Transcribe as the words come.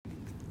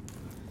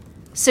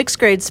Sixth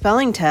grade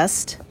spelling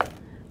test,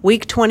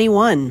 week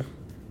 21.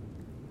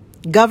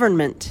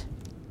 Government.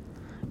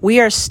 We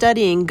are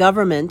studying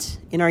government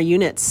in our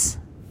units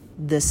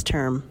this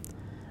term.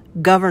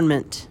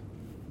 Government.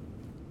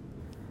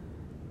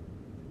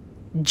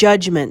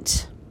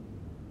 Judgment.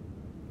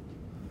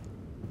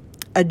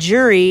 A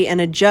jury and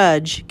a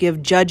judge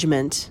give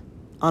judgment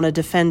on a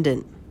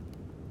defendant.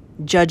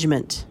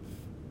 Judgment.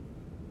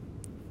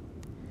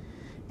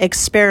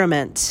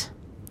 Experiment.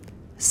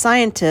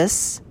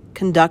 Scientists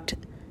conduct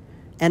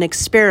an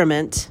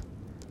experiment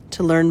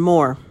to learn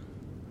more.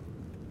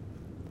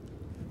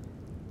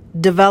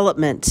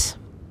 Development.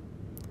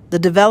 The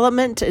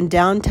development in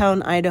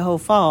downtown Idaho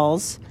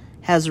Falls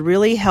has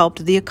really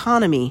helped the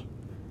economy.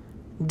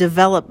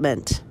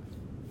 Development.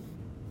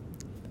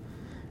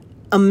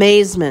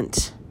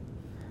 Amazement.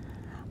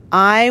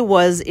 I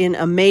was in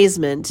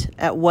amazement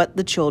at what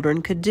the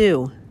children could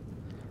do.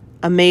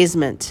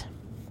 Amazement.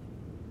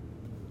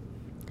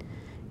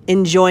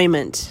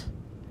 Enjoyment.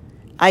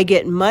 I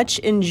get much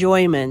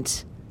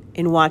enjoyment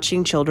in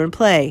watching children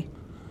play.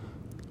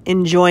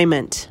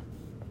 Enjoyment.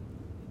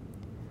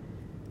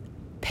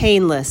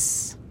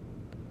 Painless.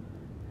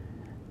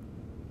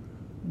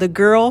 The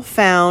girl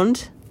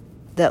found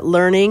that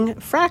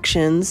learning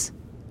fractions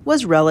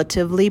was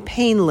relatively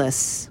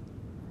painless.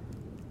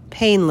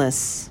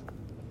 Painless.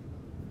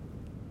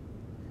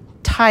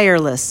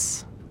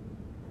 Tireless.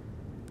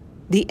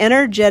 The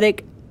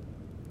energetic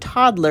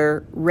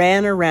toddler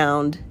ran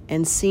around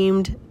and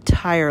seemed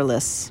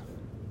tireless.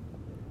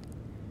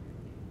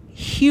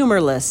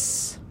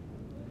 Humorless.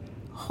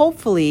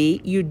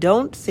 Hopefully you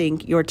don't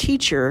think your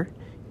teacher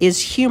is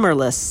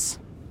humorless.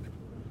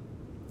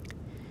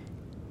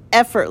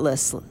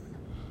 Effortless.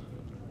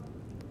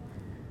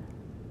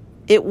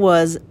 It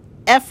was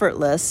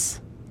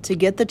effortless to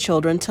get the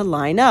children to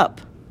line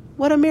up.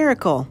 What a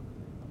miracle.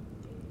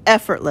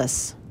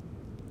 Effortless.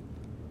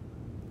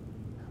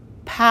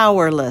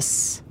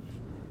 Powerless.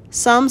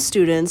 Some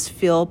students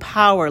feel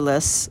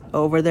powerless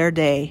over their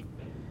day.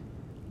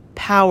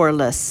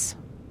 Powerless.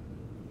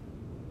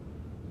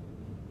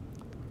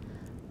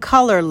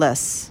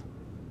 Colorless.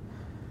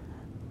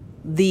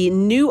 The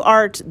new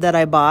art that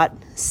I bought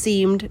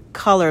seemed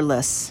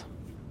colorless.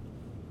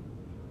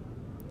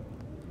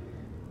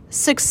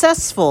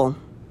 Successful.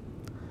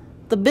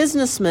 The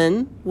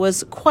businessman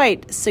was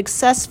quite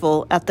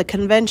successful at the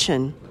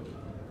convention.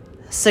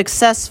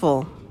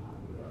 Successful.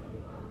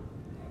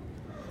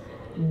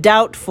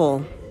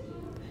 Doubtful.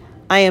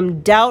 I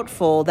am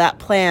doubtful that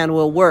plan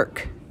will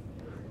work.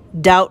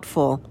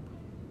 Doubtful.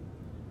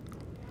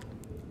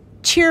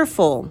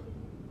 Cheerful.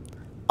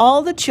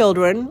 All the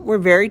children were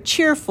very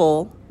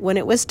cheerful when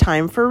it was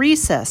time for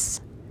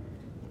recess.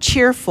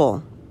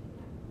 Cheerful.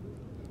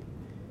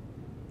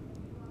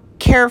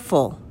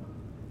 Careful.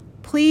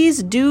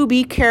 Please do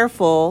be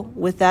careful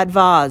with that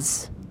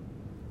vase.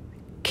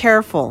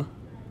 Careful.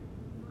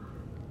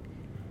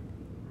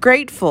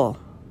 Grateful.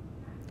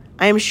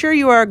 I am sure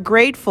you are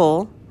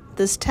grateful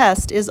this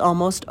test is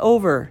almost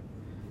over.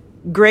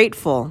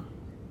 Grateful.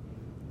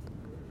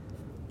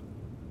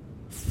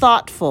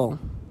 Thoughtful.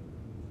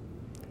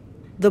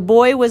 The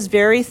boy was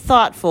very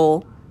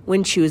thoughtful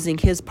when choosing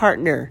his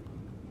partner.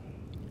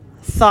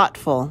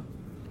 Thoughtful.